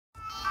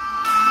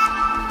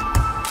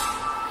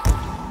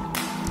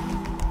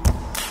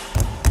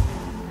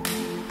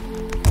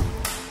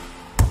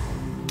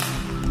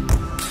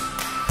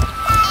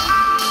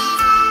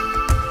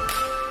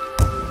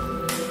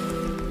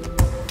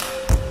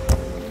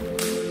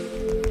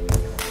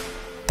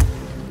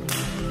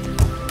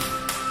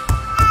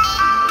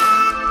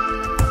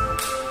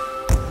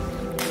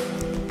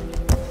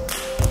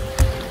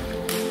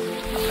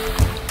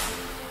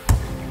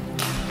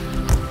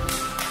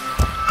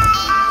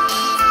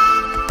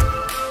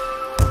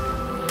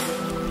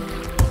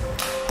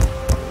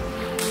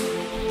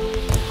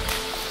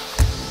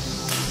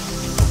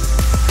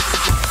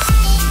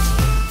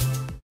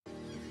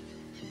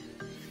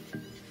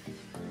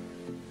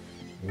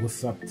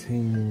What's up,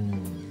 team?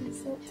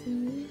 What's up,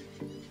 team?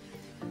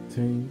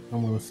 Team, I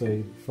want to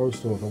say,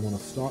 first off, I want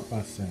to start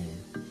by saying,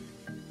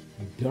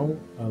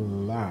 don't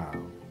allow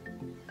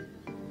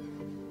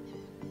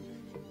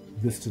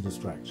this to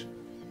distract you.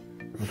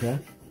 Okay?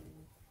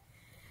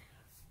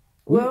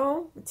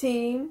 Well,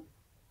 team,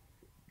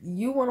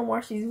 you want to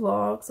watch these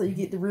vlogs so you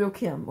get the real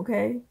Kim,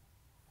 okay?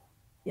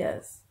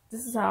 Yes,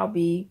 this is how I'll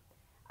be.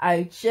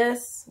 I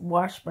just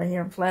washed my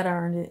hair and flat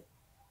ironed it.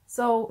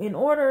 So in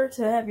order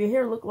to have your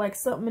hair look like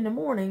something in the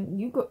morning,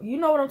 you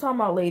know what I'm talking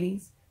about,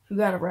 ladies. You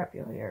got to wrap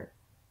your hair.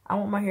 I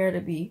want my hair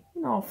to be,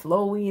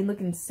 flowy and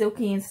looking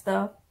silky and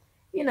stuff.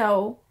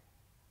 Yeah.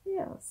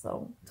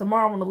 So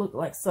tomorrow I'm going to look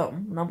like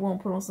something. And I'm going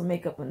to put on some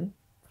makeup and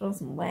put on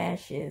some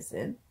lashes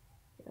and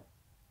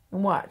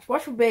watch.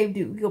 Watch what Babe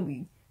do. He's going to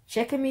be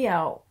checking me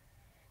out.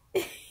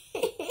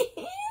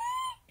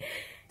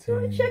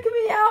 Checking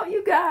me out,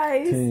 you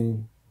guys.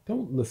 Team,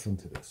 don't listen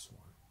to this one.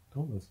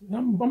 Don't listen.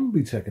 I'm going to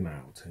be checking her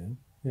out, Tim.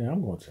 Yeah,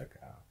 I'm going to check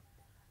her out.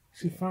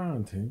 She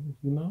fine, Tim,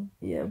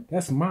 Yeah.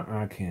 That's my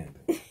eye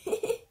candy.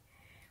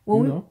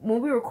 When we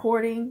were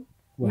recording,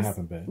 what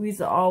happened, babe? We used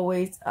to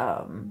always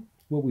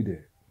what we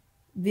did?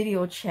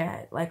 Video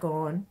chat, like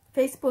on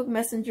Facebook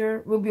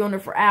Messenger. We'll be on there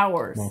for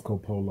hours. Marco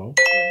Polo.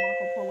 Yeah,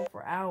 Marco Polo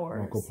for hours.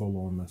 Marco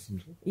Polo on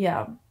Messenger.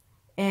 Yeah.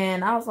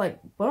 And I was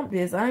like, bump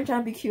this. I ain't trying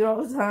to be cute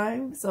all the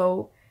time.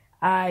 So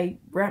I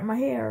wrapped my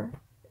hair.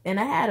 And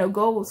I had a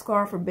gold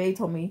scarf from Babe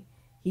told me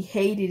he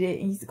hated it.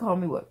 And he used to call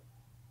me what?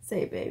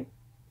 Say it, babe.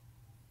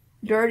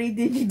 Dirty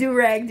did you do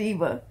rag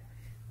diva?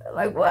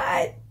 Like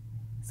what?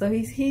 So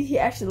he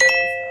actually liked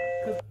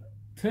this scarf.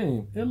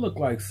 Team, it looked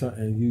like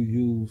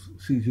something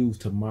she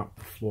used to mop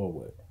the floor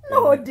with.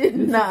 No, it did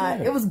not.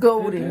 It was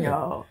golden,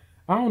 y'all.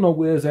 I don't know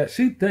where it's at.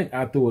 She think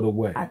I threw it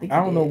away. I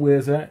don't know where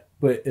it's at.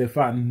 But if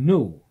I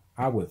knew,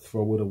 I would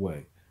throw it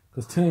away.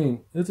 Because,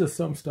 team, it's just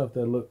some stuff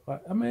that looked like,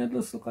 it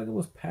just looked like it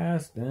was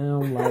passed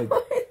down. Like,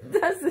 it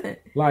doesn't.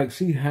 Like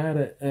she had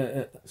it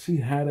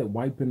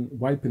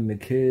wiping the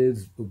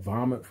kids'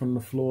 vomit from the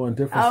floor and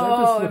different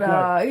stuff. Oh, no.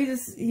 Like,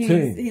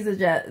 he's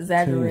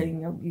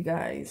exaggerating, you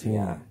guys. Team.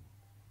 Yeah.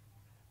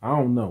 I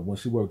don't know. When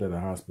she worked at a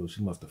hospital,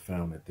 she must have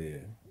found it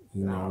there.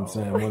 You know what I'm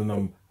saying? One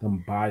of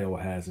them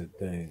biohazard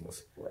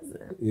things. Was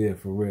it? Yeah,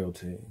 for real,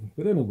 team.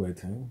 But anyway,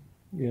 team.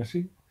 Yeah,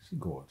 she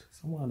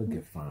gorgeous. I want to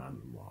get fine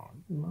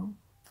tomorrow,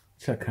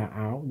 Check her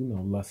out,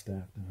 lust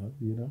after her,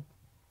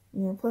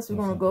 Yeah, plus we're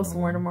going to go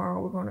somewhere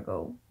tomorrow. We're going to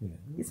go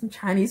get some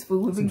Chinese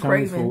food. We've been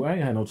craving. Food. I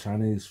ain't had no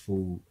Chinese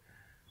food.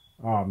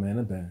 Oh, man,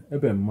 it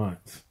been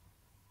months.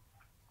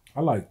 I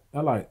like,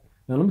 now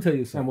let me tell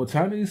you something. With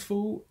Chinese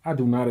food, I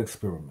do not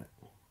experiment.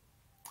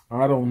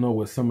 I don't know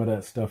what some of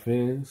that stuff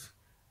is.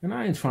 And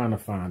I ain't trying to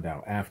find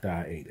out after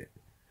I ate it.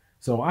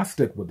 So I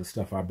stick with the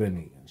stuff I've been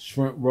eating.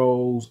 Shrimp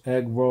rolls,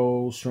 egg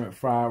rolls, shrimp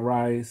fried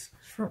rice.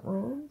 Shrimp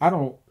rolls?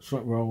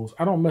 Shrimp rolls.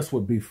 I don't mess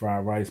with beef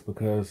fried rice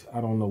because I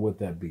don't know what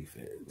that beef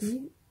is.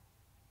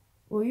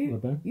 Well,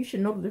 you should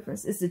know the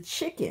difference. It's the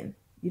chicken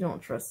you don't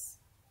trust.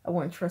 I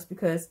wouldn't trust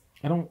because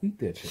I don't eat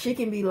that chicken.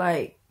 Chicken be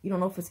like, you don't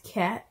know if it's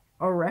cat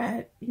or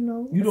rat, You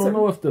don't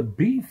know if the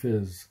beef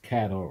is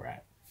cat or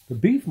rat. The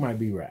beef might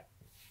be rat.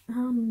 I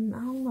don't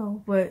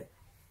know, but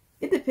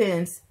it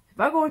depends. If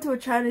I go into a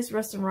Chinese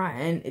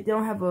restaurant and they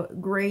don't have a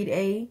grade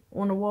A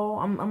on the wall,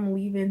 I'm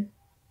leaving.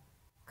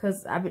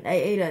 Because I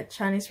ate at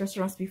Chinese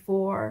restaurants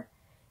before.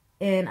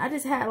 And I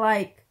just had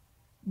like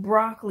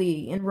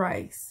broccoli and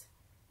rice.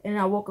 And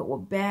I woke up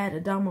with bad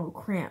abdominal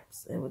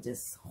cramps. It was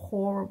just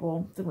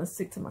horrible. I'm feeling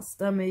sick to my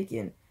stomach.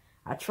 And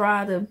I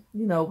tried to,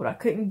 but I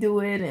couldn't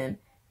do it. And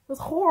it was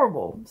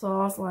horrible. So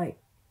I was like,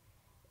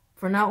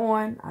 from now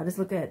on, I just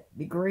look at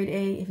the grade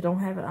A. If you don't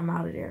have it, I'm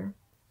out of there.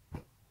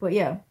 But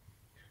yeah.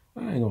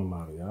 I ain't gonna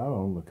lie to you. I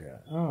don't look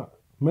at it.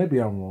 Maybe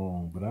I'm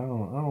wrong, but I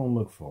don't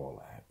look for all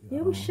that.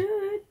 Yeah, we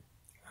should.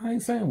 I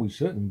ain't saying we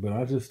shouldn't, but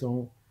I just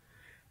don't.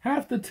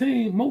 Most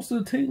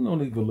of the team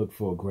don't even look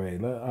for a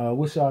grade.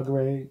 What's y'all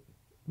grade?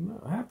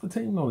 No, half the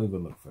team don't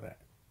even look for that.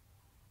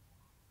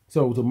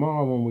 So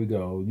tomorrow when we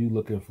go, you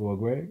looking for a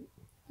grade?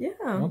 Yeah.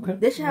 Okay.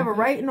 They should have it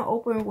right in the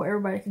open where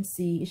everybody can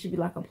see. It should be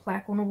like a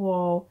plaque on the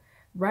wall,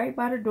 right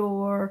by the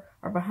door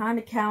or behind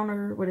the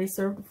counter where they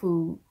serve the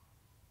food.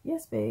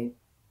 Yes, babe.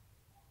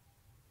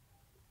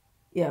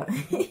 Yeah.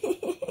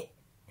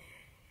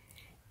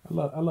 I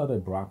love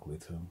that broccoli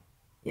too.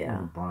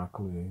 Yeah.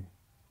 Broccoli.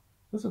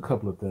 There's a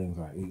couple of things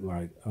I eat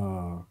like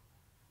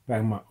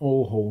back in my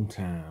old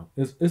hometown.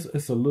 It's a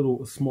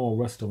small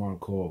restaurant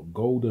called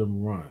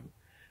Golden Run.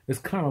 It's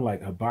kind of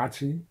like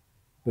hibachi,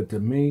 but to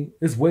me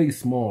it's way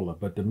smaller.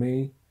 But to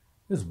me,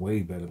 it's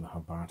way better than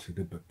hibachi.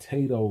 The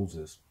potatoes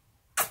is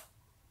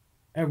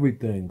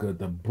everything good.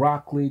 The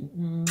broccoli.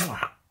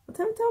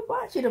 Tell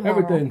hibachi tomorrow.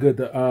 Everything good.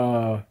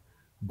 The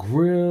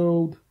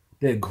grilled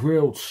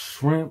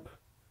shrimp.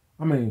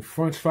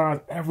 French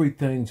fries,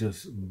 everything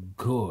just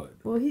good.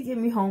 Well, he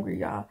getting me hungry,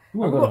 y'all. You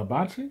want to go to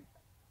hibachi?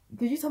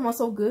 Because you talking about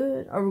so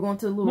good. Are we going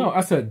to the little... No, I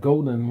said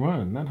Golden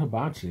Run, not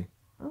hibachi.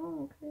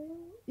 Oh, okay.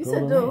 You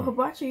said the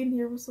hibachi in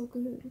here was so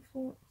good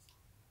before.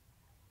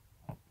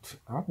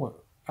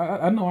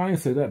 I know I ain't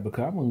say that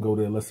because I wouldn't go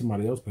there unless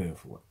somebody else paying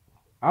for it.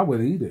 I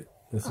would eat it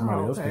if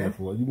somebody else paying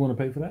for it. You want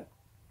to pay for that?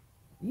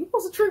 You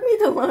supposed to treat me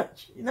to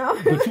lunch, you know?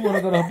 But you want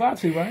to go to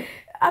hibachi, right?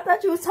 I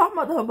thought you was talking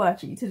about the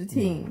hibachi to the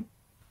team.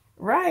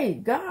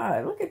 Right,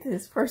 God, look at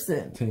this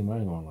person. Team, I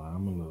ain't gonna lie,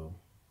 I'm a little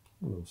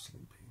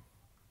sleepy.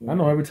 Yeah. I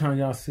know every time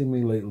y'all see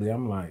me lately,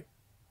 I'm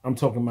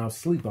talking about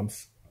sleep. I'm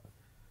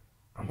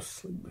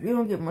sleepy. We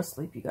don't get much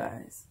sleep, you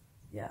guys.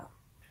 Yeah.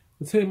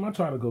 The team, I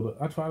try to go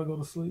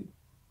to sleep,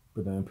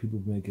 but then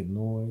people making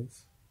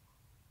noise.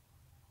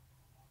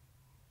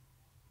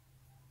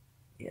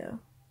 Yeah.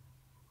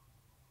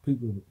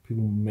 People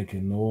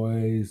making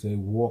noise. They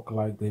walk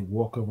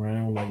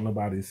around like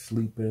nobody's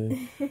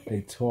sleeping.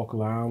 They talk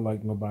loud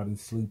like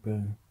nobody's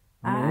sleeping.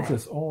 I mean, it's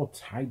just all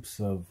types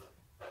of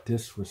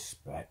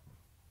disrespect.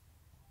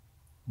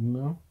 You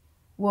know?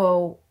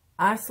 Well,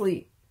 I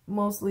sleep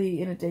mostly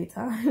in the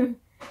daytime,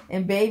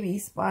 and baby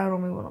spying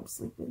on me when I'm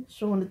sleeping,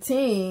 showing the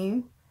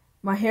team.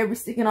 My hair be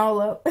sticking all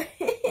up.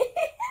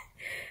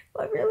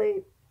 Like, really?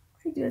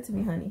 Why you do that to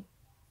me, honey?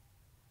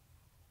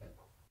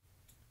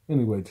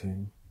 Anyway,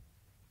 team.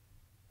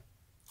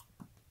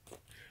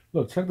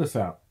 Look, check this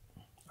out.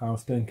 I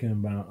was thinking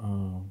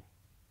about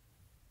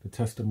the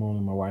testimony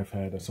my wife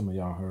had that some of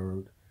y'all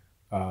heard,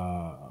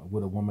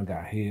 where a woman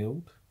got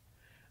healed.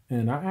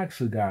 And I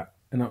actually got,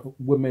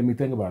 what made me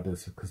think about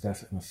this, because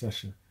that's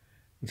intercession.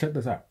 But check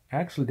this out. I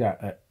actually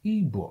got an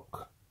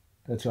ebook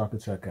that y'all can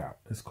check out.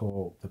 It's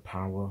called The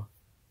Power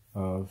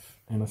of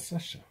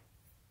Intercession.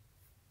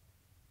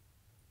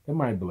 It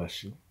might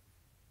bless you.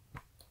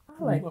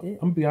 I liked it.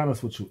 I'm gonna be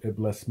honest with you, it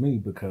blessed me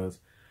because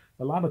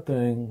a lot of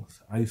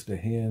things I used to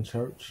hear in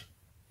church,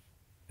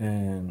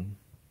 and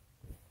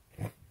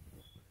I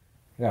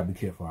gotta be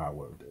careful how I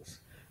word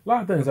this. A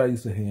lot of things I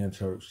used to hear in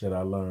church that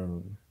I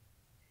learned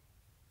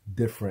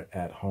different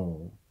at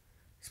home,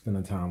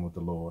 spending time with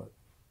the Lord.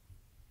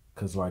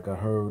 Cause like I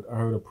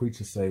heard a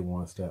preacher say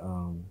once that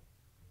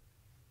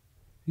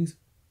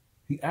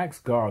he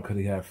asked God could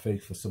he have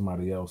faith for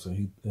somebody else, and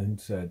he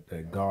said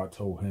that God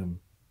told him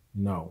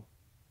no.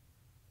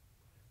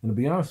 And to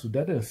be honest with you,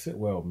 that didn't sit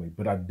well with me,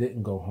 but I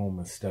didn't go home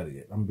and study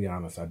it. I'm going to be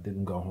honest, I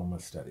didn't go home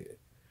and study it.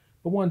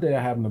 But one day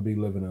I happened to be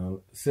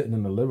sitting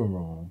in the living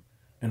room,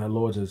 and the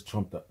Lord just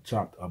chopped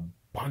a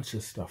bunch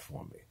of stuff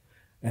for me.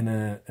 And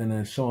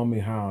then showing me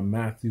how in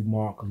Matthew,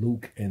 Mark,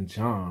 Luke, and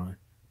John,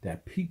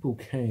 that people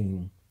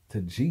came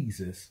to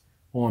Jesus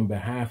on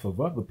behalf of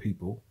other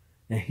people,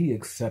 and he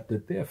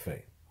accepted their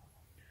faith.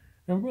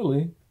 And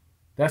really,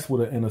 that's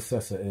what an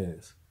intercessor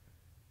is.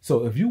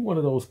 So if you're one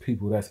of those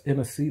people that's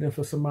interceding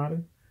for somebody,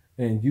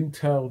 and you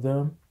tell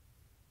them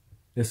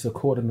it's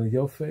according to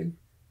your faith,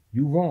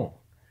 you wrong.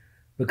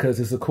 Because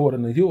it's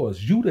according to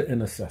yours. You the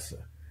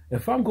intercessor.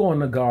 If I'm going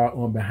to God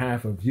on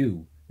behalf of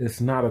you, it's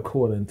not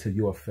according to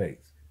your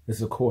faith.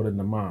 It's according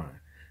to mine.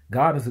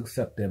 God is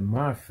accepting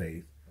my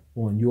faith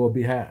on your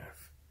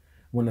behalf.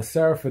 When the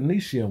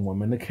Syrophoenician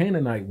woman, the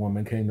Canaanite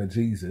woman came to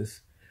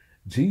Jesus,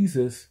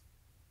 Jesus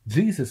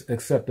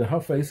accepted her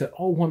faith. He said,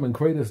 "Oh woman,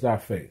 great is thy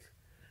faith."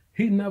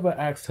 He never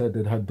asked her,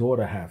 did her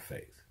daughter have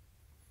faith?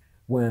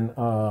 When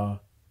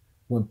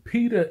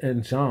Peter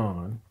and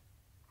John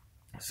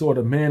saw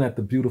the man at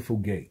the beautiful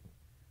gate,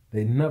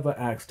 they never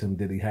asked him,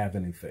 did he have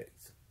any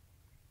faith?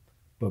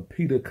 But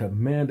Peter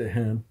commanded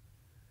him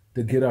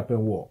to get up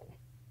and walk.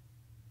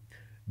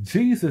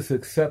 Jesus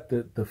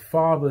accepted the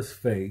father's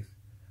faith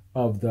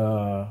of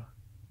the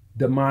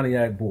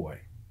demoniac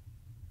boy.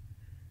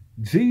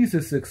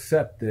 Jesus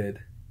accepted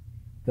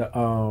the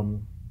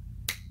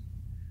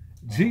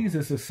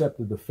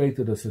faith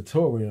of the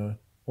centurion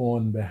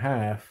on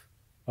behalf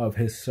of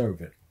his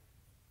servant.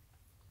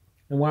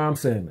 And why I'm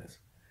saying this?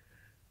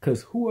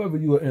 Because whoever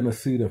you are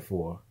interceding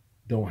for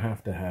don't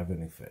have to have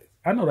any faith.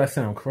 I know that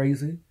sounds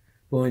crazy,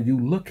 but when you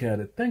look at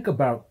it, think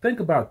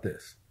about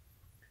this.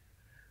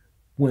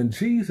 When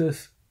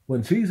Jesus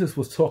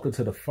was talking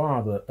to the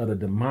father of the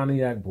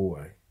demoniac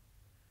boy,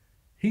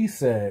 he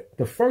said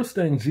the first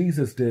thing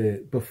Jesus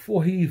did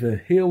before he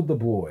even healed the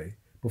boy,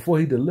 before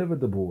he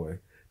delivered the boy,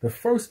 the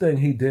first thing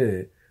he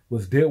did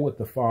was deal with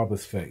the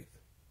father's faith.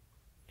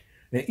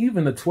 And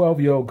even the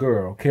 12-year-old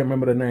girl, can't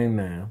remember the name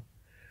now,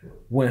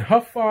 when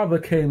her father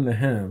came to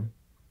him,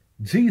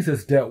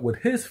 Jesus dealt with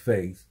his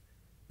faith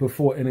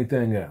before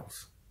anything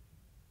else.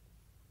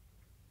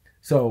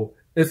 So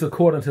it's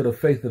according to the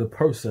faith of the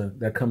person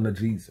that come to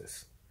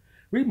Jesus.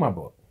 Read my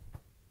book.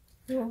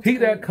 Yeah, he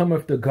that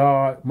cometh to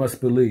God must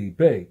believe.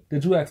 Babe,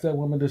 did you ask that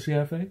woman, does she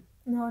have faith?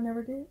 No, I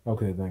never did.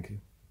 Okay, thank you.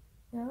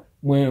 Yeah.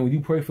 When you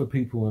pray for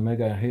people and they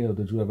got healed,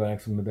 did you ever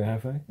ask them, did they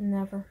have faith?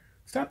 Never.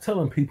 Stop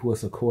telling people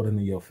it's according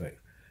to your faith.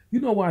 You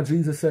know why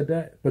Jesus said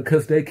that?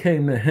 Because they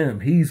came to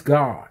him. He's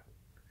God.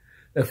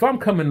 If I'm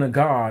coming to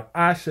God,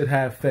 I should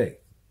have faith.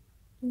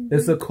 Mm-hmm.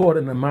 It's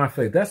according to my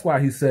faith. That's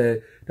why he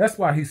said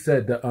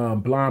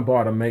to blind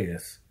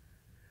Bartimaeus,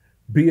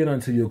 be it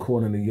unto you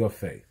according to your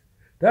faith.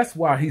 That's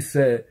why he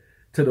said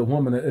to the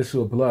woman of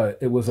issue of blood,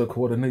 it was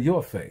according to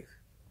your faith.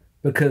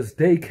 Because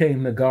they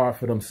came to God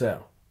for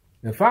themselves.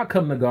 If I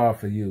come to God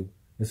for you,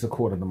 it's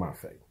according to my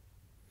faith.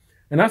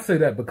 And I say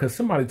that because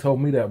somebody told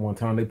me that one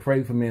time. They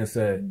prayed for me and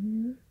said,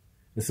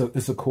 Mm-hmm.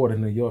 it's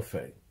according to your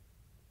faith.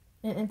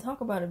 And talk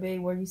about it,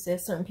 babe, where you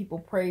said certain people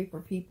pray for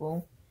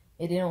people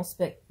and they don't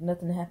expect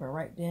nothing to happen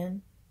right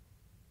then.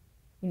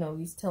 You know,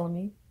 he's telling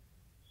me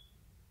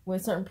when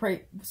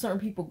certain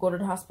people go to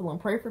the hospital and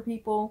pray for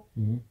people,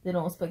 they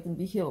don't expect them to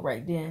be healed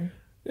right then.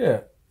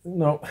 Yeah,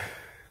 no,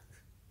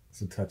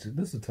 this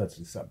is a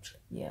touchy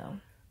subject. Yeah.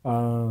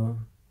 But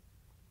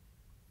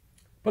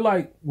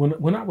like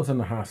when I was in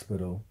the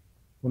hospital,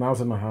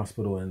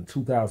 in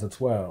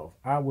 2012,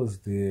 I was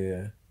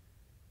there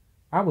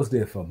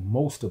for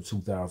most of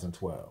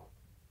 2012.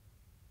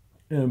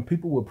 And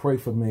people would pray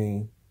for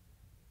me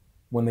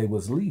when they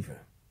was leaving.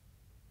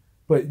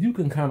 But you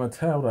can kind of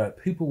tell that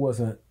people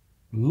wasn't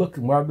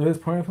looking, while they was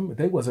praying for me,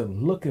 they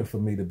wasn't looking for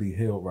me to be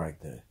healed right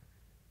then.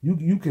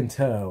 You can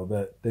tell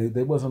that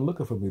they wasn't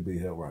looking for me to be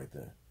healed right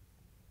then.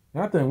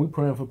 And I think we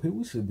praying for people,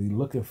 we should be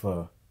looking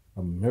for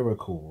a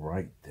miracle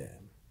right then.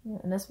 Yeah,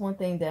 and that's one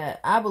thing that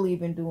I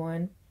believe in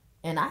doing.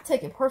 And I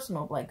take it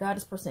personal, like, God,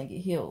 this person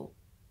get healed.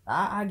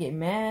 I get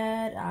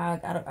mad.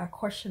 I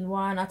question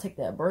why, and I take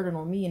that burden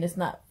on me. And it's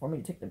not for me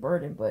to take the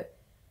burden, but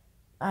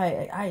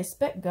I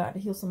expect God to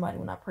heal somebody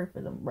when I pray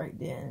for them right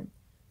then.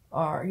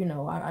 Or, you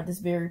know, I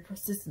just very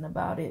persistent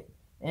about it.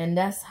 And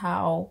that's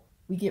how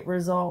we get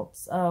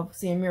results of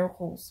seeing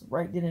miracles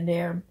right then and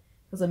there.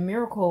 Because a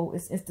miracle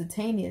is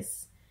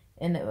instantaneous.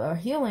 And a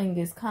healing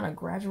is kind of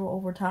gradual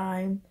over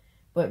time.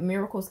 But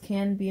miracles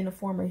can be in the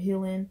form of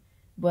healing.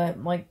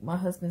 But like my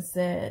husband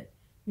said,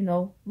 you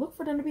know, look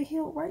for them to be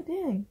healed right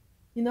then.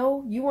 You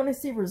know, you want to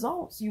see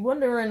results. You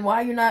wondering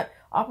why you're not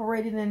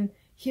operating in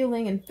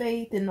healing and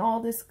faith and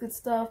all this good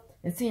stuff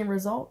and seeing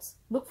results.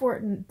 Look for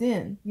it and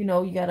then, you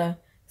know, you gotta,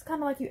 it's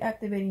kind of like you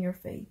activating your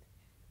faith.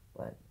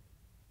 But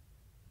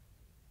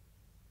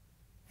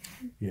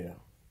yeah.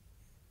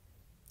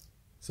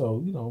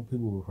 So, you know,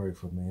 people will pray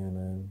for me and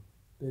then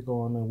they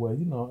go on their way,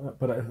 you know,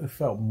 but it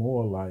felt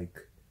more like,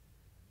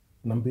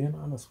 and I'm being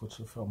honest with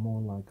you, it felt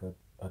more like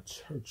a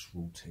church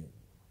routine.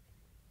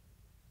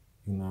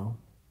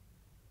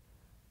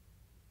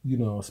 You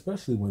know,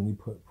 especially when you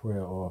put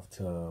prayer off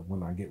to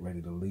when I get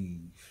ready to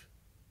leave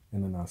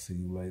and then I'll see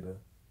you later.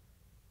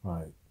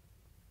 Like,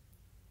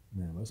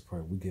 man, let's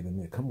pray. We get in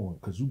there. Come on,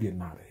 because you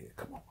getting out of here.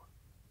 Come on.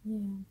 yeah.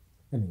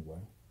 Anyway,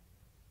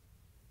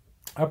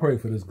 I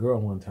prayed for this girl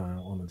one time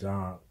on the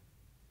job.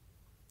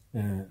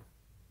 And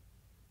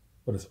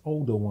for this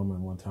older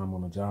woman one time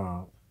on the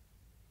job,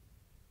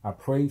 I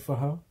prayed for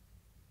her.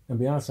 And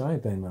be honest, I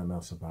ain't think nothing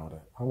else about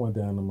it. I went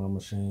down to my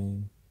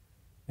machine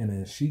and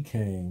then she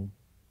came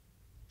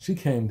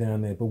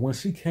down there. But when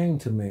she came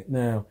to me,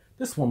 now,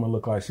 this woman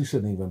looked like she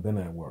shouldn't even been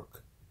at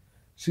work.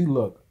 She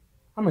looked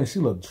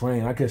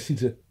drained. I guess she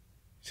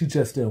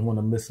just didn't want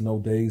to miss no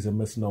days and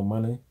miss no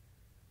money.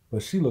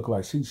 But she looked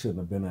like she shouldn't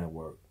have been at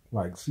work.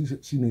 Like,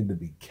 she needed to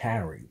be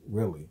carried,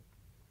 really.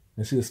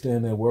 And she was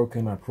standing there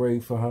working. I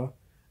prayed for her.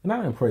 And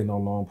I didn't pray no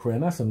long prayer.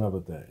 And that's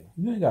another thing.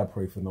 You ain't got to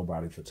pray for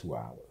nobody for 2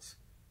 hours.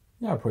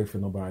 You got to pray for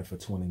nobody for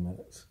 20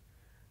 minutes.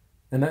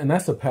 And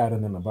that's a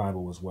pattern in the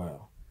Bible as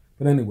well.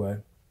 But anyway,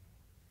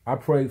 I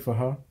prayed for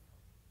her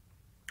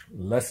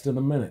less than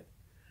a minute.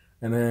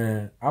 And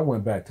then I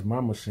went back to my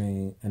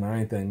machine and I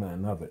ain't think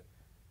nothing of it.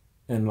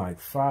 And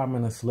like 5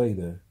 minutes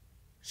later,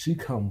 she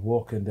come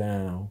walking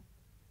down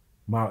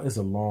it's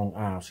a long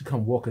aisle. She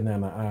come walking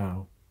down the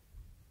aisle.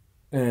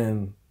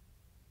 And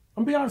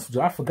I'm be honest with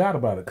you, I forgot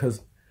about it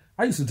because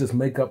I used to just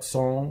make up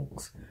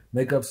songs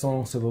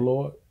to the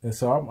Lord. And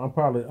so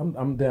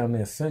I'm down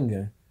there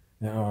singing.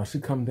 And she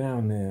come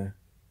down there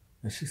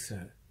and she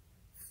said,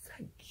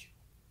 "Thank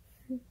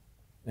you."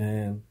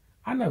 And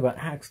I never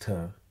asked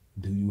her,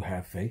 "Do you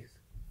have faith?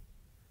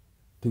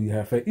 Do you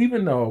have faith?"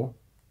 Even though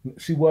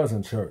she was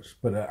in church.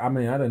 But I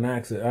didn't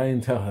ask her. I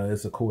didn't tell her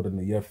it's according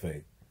to your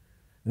faith.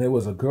 And there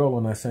was a girl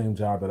on that same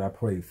job that I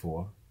prayed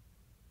for.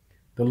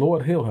 The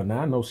Lord healed her.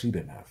 Now, I know she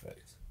didn't have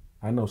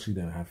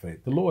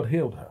faith. The Lord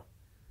healed her.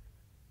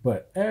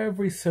 But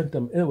every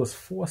symptom, it was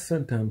 4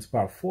 symptoms,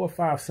 about 4 or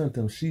 5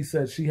 symptoms she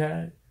said she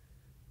had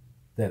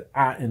that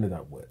I ended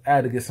up with. I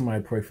had to get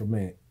somebody to pray for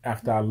me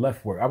after I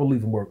left work. I was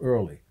leaving work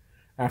early.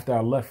 After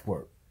I left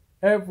work,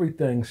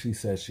 everything she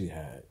said she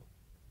had,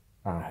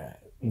 I had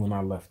when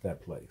I left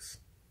that place.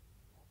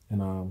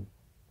 And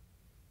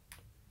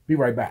be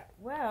right back.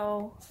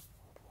 Well,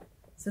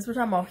 since we're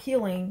talking about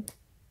healing,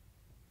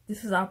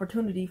 this is an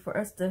opportunity for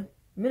us to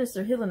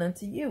minister healing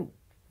unto you.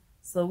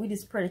 So we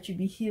just pray that you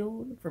be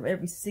healed from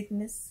every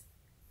sickness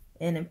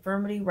and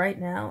infirmity right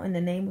now in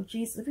the name of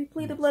Jesus. We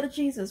plead the blood of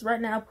Jesus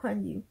right now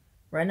upon you.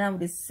 Right now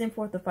we just send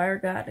forth the fire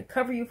of God to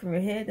cover you from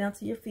your head down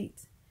to your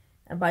feet.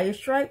 And by your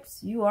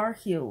stripes, you are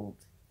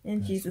healed.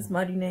 In Jesus'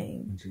 mighty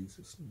name. In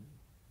Jesus' name.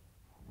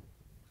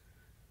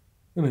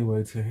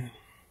 Anyway,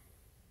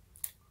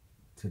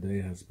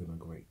 today has been a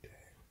great day.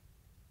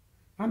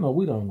 I know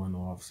we don't want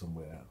off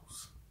somewhere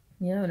else.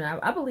 Yeah, and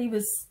I believe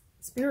it's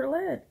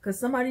spirit-led because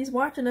somebody's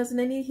watching us and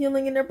they need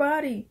healing in their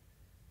body.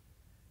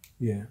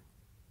 Yeah.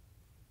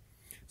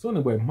 So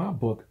anyway, my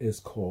book is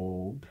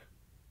called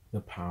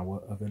The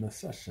Power of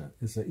Intercession.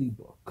 It's an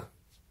ebook.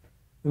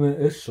 And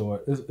it's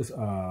short. It's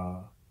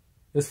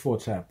 4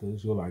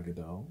 chapters. You'll like it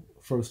though.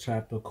 First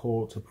chapter,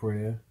 Call to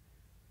Prayer.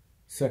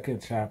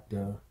 Second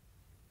chapter,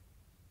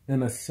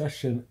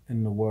 Intercession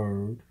in the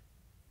Word.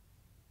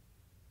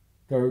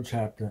 Third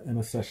chapter,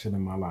 Intercession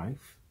in My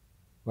Life,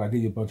 where I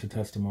give you a bunch of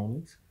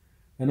testimonies.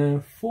 And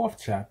then 4th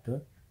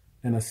chapter,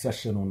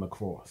 Intercession on the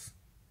Cross.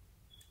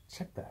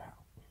 Check that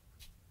out.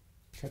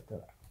 Check that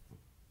out.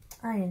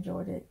 I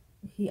enjoyed it.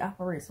 He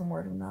operates on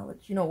word of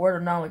knowledge. You know, word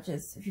of knowledge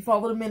is, if you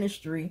follow the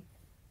ministry,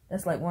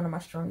 that's like one of my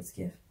strongest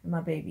gifts.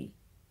 My baby,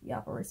 he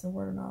operates in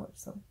word of knowledge.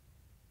 So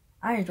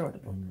I enjoyed the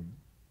book.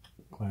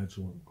 Glad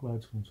you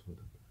enjoyed it.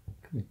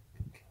 Come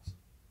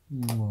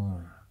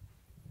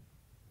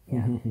here.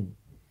 Yeah.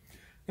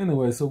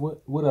 Anyway, so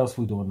what else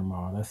we doing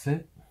tomorrow? That's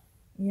it?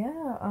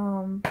 Yeah.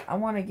 I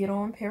want to get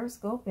on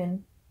Periscope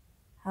and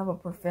have a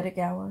prophetic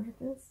hour with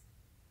this.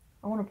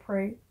 I want to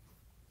pray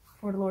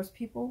for the Lord's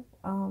people.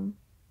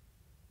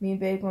 Me and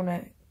Babe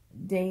gonna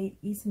date,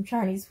 eat some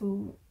Chinese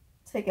food,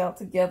 take out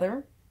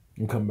together,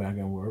 and come back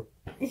and work.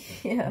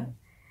 Yeah.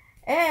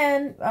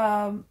 And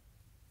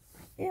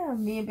yeah,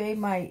 me and Babe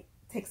might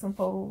take some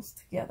photos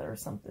together or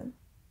something.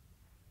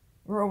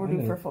 We're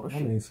overdue for a photo shoot.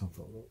 I need some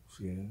photos.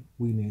 Yeah,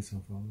 we need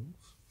some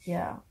photos.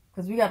 Yeah,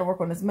 because we got to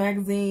work on this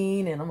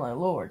magazine, and I'm like,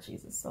 Lord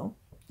Jesus. So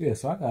yeah,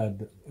 so I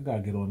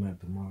gotta get on that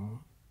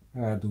tomorrow.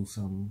 I gotta do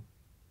some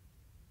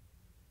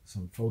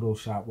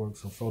Photoshop work,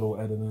 some photo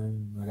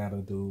editing. I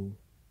gotta do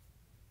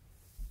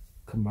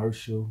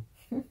commercial,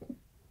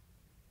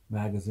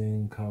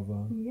 magazine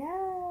cover.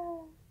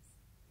 Yes.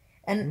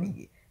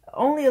 And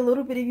only a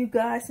little bit of you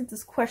guys sent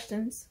us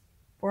questions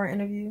for our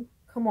interview.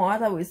 Come on, I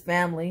thought we was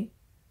family.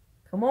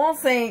 Come on,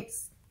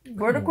 Saints.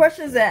 Where the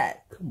questions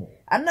at? Come on.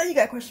 I know you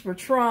got questions for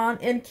Tron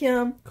and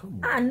Kim.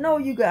 Come on. I know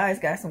you guys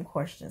got some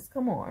questions.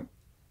 Come on.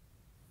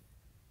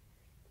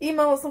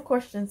 Email us some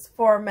questions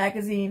for our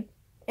magazine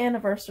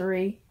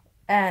anniversary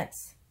at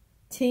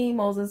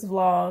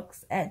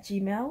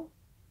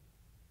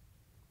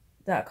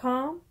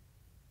teammosesvlogs@gmail.com.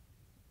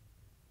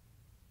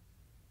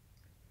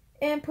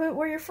 And put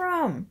where you're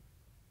from.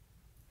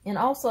 And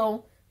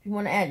also, if you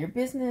want to add your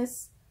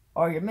business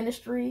or your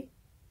ministry,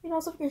 you know,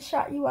 so we can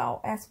shout you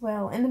out as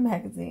well in the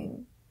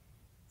magazine.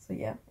 So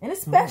yeah, and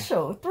it's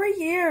special. 3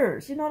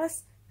 years, you know,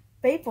 that's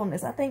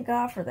faithfulness. I thank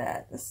God for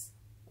that. That's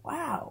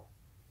wow.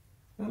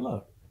 And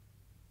look,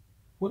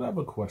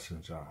 whatever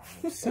questions y'all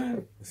have,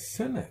 send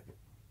it,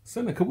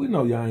 cause we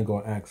know y'all ain't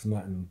gonna ask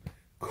nothing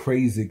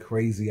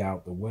crazy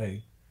out the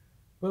way.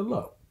 But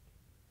look,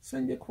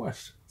 send your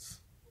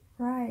questions.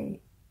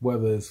 Right.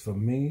 Whether it's for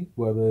me,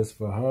 whether it's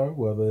for her,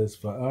 whether it's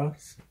for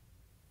us,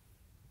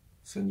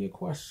 send your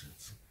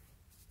questions.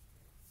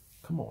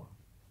 Come on.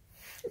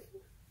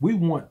 We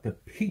want the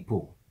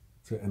people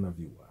to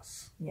interview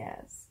us.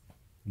 Yes.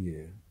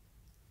 Yeah.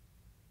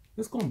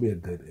 It's going to be a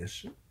good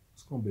issue.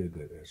 It's going to be a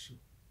good issue.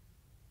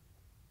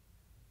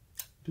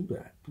 Do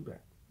that.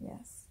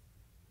 Yes.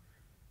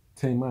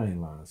 Team, I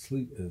ain't lying.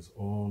 Sleep is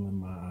all in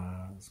my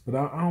eyes. But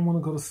I don't want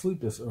to go to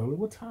sleep this early.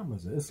 What time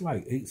is it? It's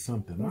like 8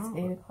 something. It's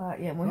 8 o'clock.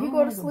 Yeah, when you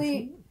go to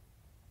sleep,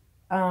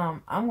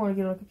 I'm going to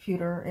get on the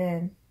computer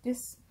and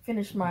just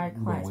finish my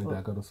client's book. When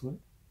I go to sleep?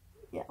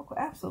 Yeah,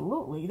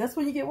 absolutely. That's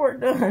when you get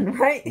work done,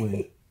 right?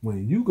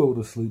 When you go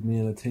to sleep, me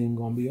and the team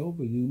going to be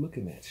over you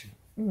looking at you.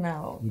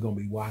 No. We're going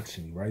to be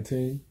watching you, right,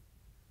 team?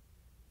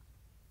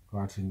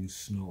 Watching you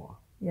snore.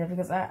 Yeah,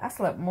 because I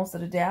slept most of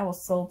the day. I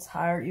was so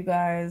tired, you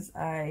guys.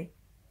 I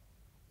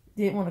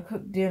didn't want to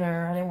cook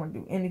dinner. I didn't want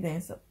to do anything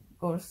except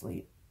go to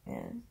sleep.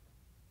 And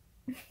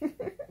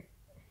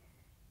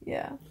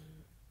yeah.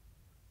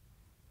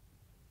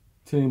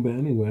 Team, but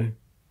anyway,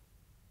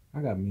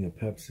 I got me a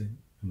Pepsi in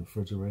the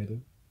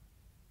refrigerator.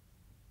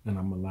 And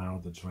I'm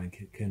allowed to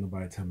drink it. Can't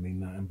nobody tell me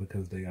nothing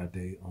because they got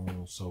their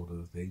own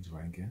sodas they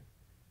drinking.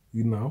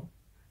 You know?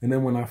 And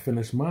then when I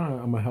finish mine,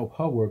 I'm going to help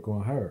her work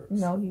on hers.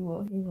 No, he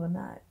will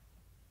not.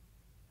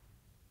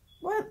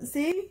 What?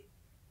 See?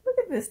 Look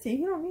at this,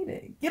 team. You don't need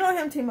it. Get on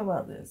him, team,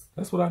 about this.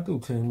 That's what I do,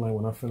 team. Like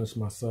when I finish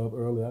my sub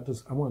early, I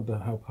wanted to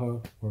help her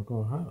work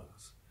on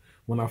hers.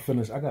 When I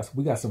finish,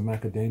 we got some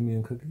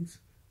macadamia cookies.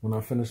 When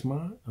I finish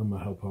mine, I'm going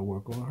to help her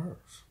work on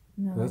hers.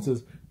 No.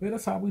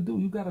 That's how we do.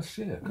 You got to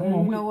share. Come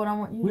on. You know what I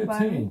want you to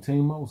buy me?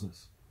 Team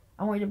Moses.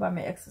 I want you to buy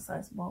me an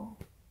exercise ball.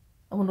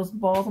 I want those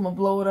balls. I'm going to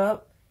blow it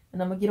up.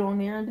 And I'm going to get on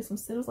there and do some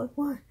sit-ups like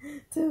 1,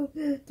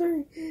 2,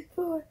 3,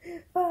 4,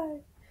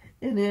 5.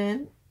 And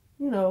then,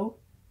 you know,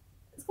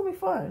 it's going to be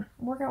fun.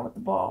 I'm working out with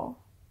the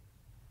ball.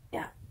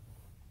 Yeah.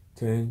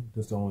 Team,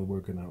 this is the only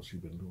working out she's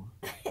been doing.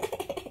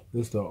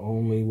 This is the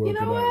only working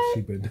out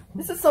she's been doing.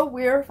 This is so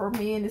weird for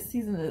me in this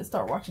season to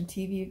start watching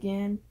TV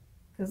again.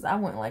 Because I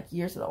went like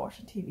years without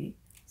watching TV.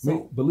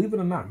 So, believe it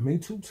or not, me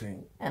too,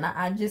 team. And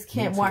I just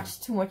can't watch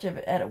too much of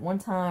it at one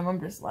time. I'm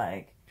just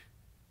like...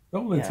 The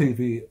only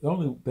TV, the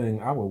only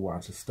thing I would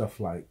watch is stuff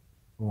like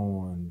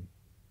on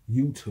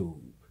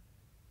YouTube.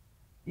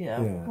 Yeah.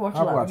 I watch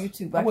a lot of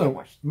YouTube. I can't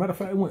watch... Matter of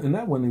fact, and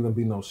that wouldn't even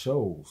be no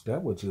shows.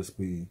 That would just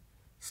be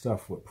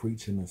stuff with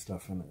preaching and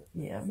stuff in it.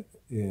 Yeah.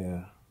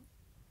 Yeah.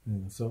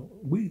 Yeah, so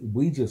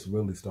we just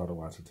really started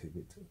watching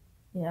TV too.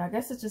 Yeah, I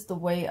guess it's just a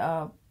way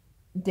of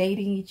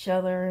dating each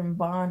other and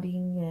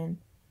bonding and,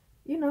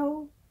 you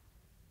know,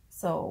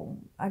 so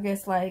I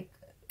guess like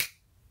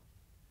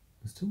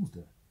It's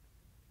Tuesday.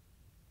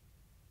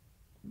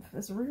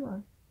 it's a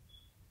rerun.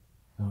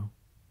 Oh,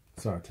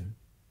 sorry, Tim.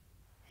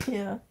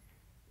 Yeah.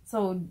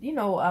 So, you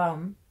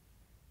know,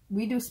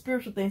 we do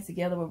spiritual things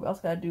together, but we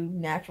also gotta do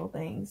natural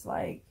things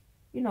like,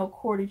 you know,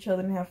 court each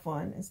other and have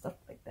fun and stuff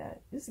like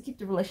that. Just to keep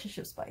the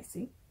relationship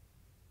spicy.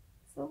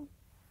 So,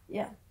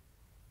 yeah.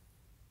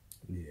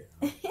 Yeah.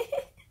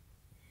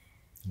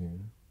 Yeah.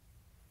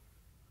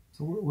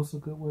 So what's a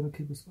good way to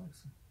keep it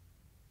spicy?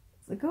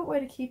 It's a good way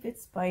to keep it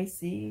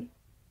spicy.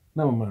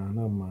 Never mind.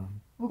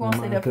 We're going to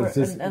say that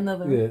for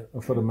another...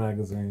 Yeah, for the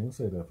magazine. We'll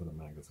say that for the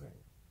magazine.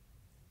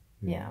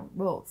 Yeah,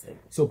 we'll say.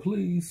 So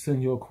please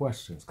send your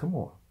questions. Come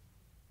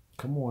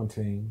on,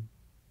 team.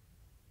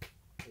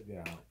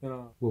 Yeah. You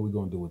know, what we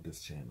going to do with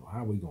this channel?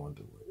 How we going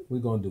to do it? We're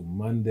going to do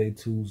Monday,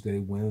 Tuesday,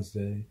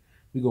 Wednesday.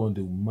 We're going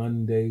to do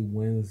Monday,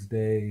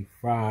 Wednesday,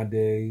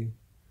 Friday.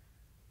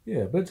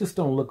 Yeah, but it just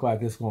don't look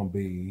like it's going to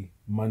be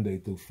Monday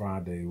through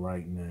Friday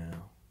right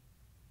now.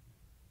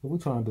 But we're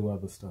trying to do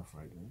other stuff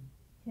right now.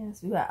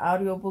 Yes, we got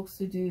audiobooks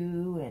to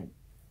do and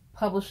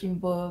publishing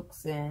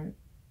books. And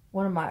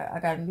I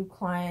got a new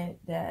client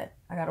that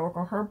I got to work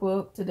on her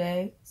book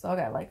today. So I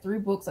got like 3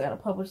 books I got to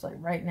publish like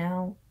right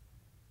now.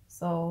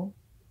 So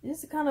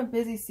it's a kind of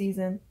busy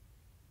season.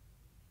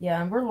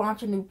 Yeah, and we're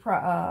launching new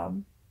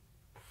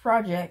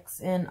projects.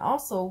 And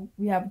also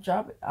we have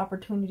job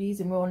opportunities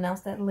and we'll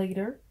announce that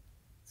later.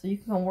 So you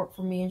can come work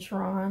for me and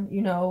Tron,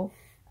 you know,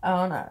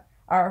 on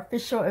our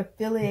official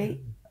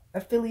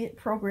affiliate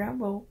program.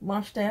 We'll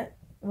launch that.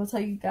 We'll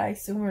tell you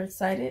guys soon. We're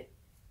excited.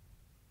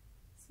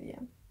 So, yeah.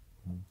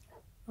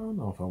 I don't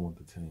know if I want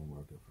the team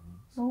working for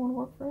us. Don't want to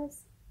work for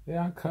us?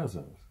 Yeah, our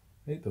cousins.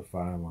 Hate to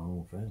fire my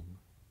own family.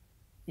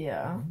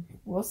 Yeah.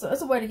 Well, so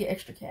it's a way to get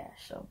extra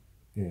cash. So.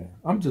 Yeah,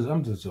 I'm just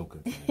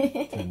joking.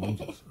 Tim,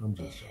 I'm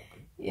just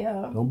joking.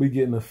 Yeah. Don't be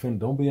getting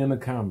offended. Don't be in the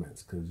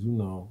comments because you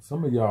know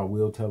some of y'all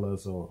will tell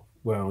us off.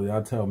 Well,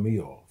 y'all tell me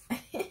off.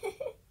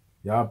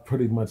 Y'all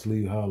pretty much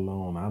leave her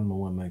alone. I'm the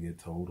one that get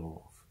told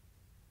off.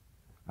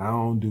 I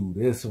don't do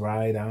this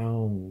right. I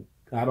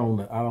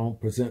don't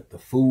present the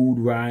food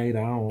right.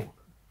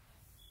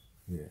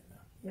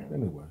 Yeah.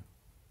 Anyway.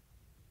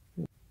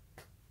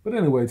 But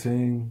anyway,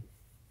 team,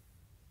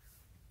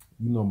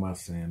 you know my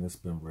saying, it's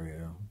been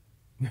real.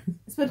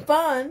 It's been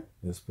fun.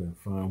 It's been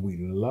fun. We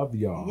love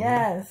y'all.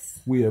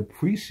 Yes. We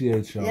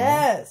appreciate y'all.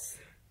 Yes.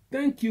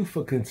 Thank you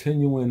for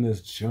continuing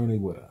this journey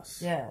with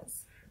us.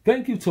 Yes.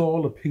 Thank you to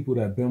all the people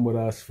that have been with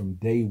us from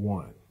day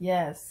one.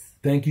 Yes.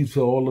 Thank you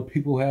to all the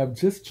people who have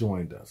just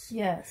joined us.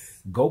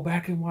 Yes. Go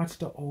back and watch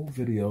the old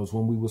videos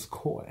when we was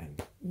courting.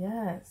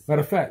 Yes.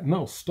 Matter of fact,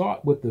 no,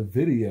 start with the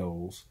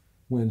videos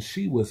when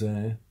she was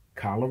in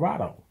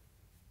Colorado.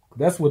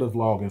 That's where the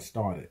vlogging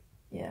started.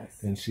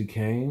 Yes. And she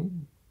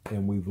came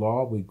and we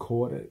vlogged, we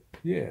courted.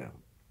 Yeah.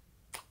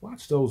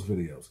 Watch those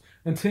videos.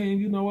 And team,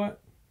 you know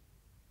what?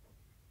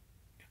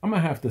 I'm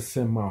going to have to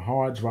send my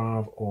hard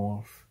drive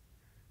off.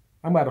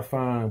 I'm about to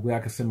find where I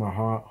can send my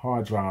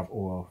hard drive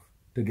off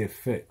to get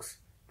fixed.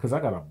 Because I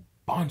got a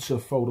bunch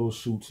of photo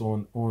shoots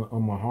on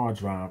my hard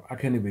drive. I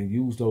can't even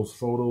use those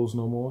photos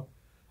no more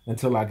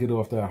until I get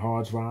off that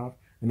hard drive.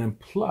 And then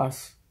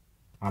plus,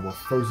 our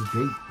first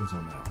date is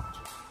on that hard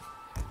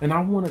drive. And I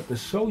wanted to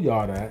show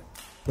y'all that.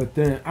 But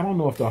then, I don't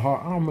know if I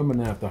don't remember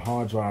now if the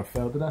hard drive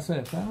fell. Did I say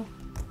it fell?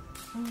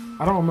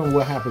 I don't remember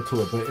what happened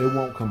to it, but it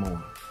won't come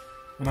on.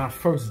 And our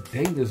first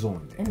date is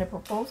on there. And the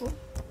proposal?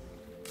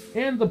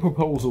 And the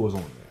proposal is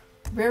on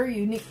there. Very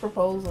unique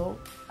proposal.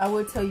 I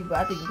would tell you, but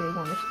I think they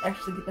want to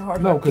actually get the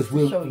hard No, drive because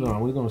we're show you.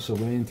 going to show.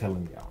 We ain't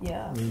telling y'all.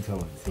 Yeah. We ain't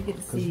telling you. To get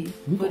to see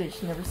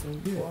footage never seen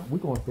before. Yeah, we're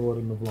going to throw it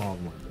in the vlog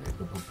one day.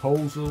 The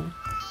proposal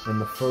and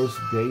the first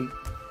date.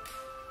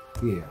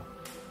 Yeah.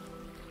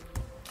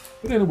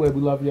 But anyway, we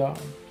love y'all.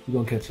 We're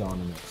going to catch y'all on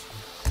the next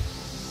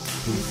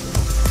one. Peace.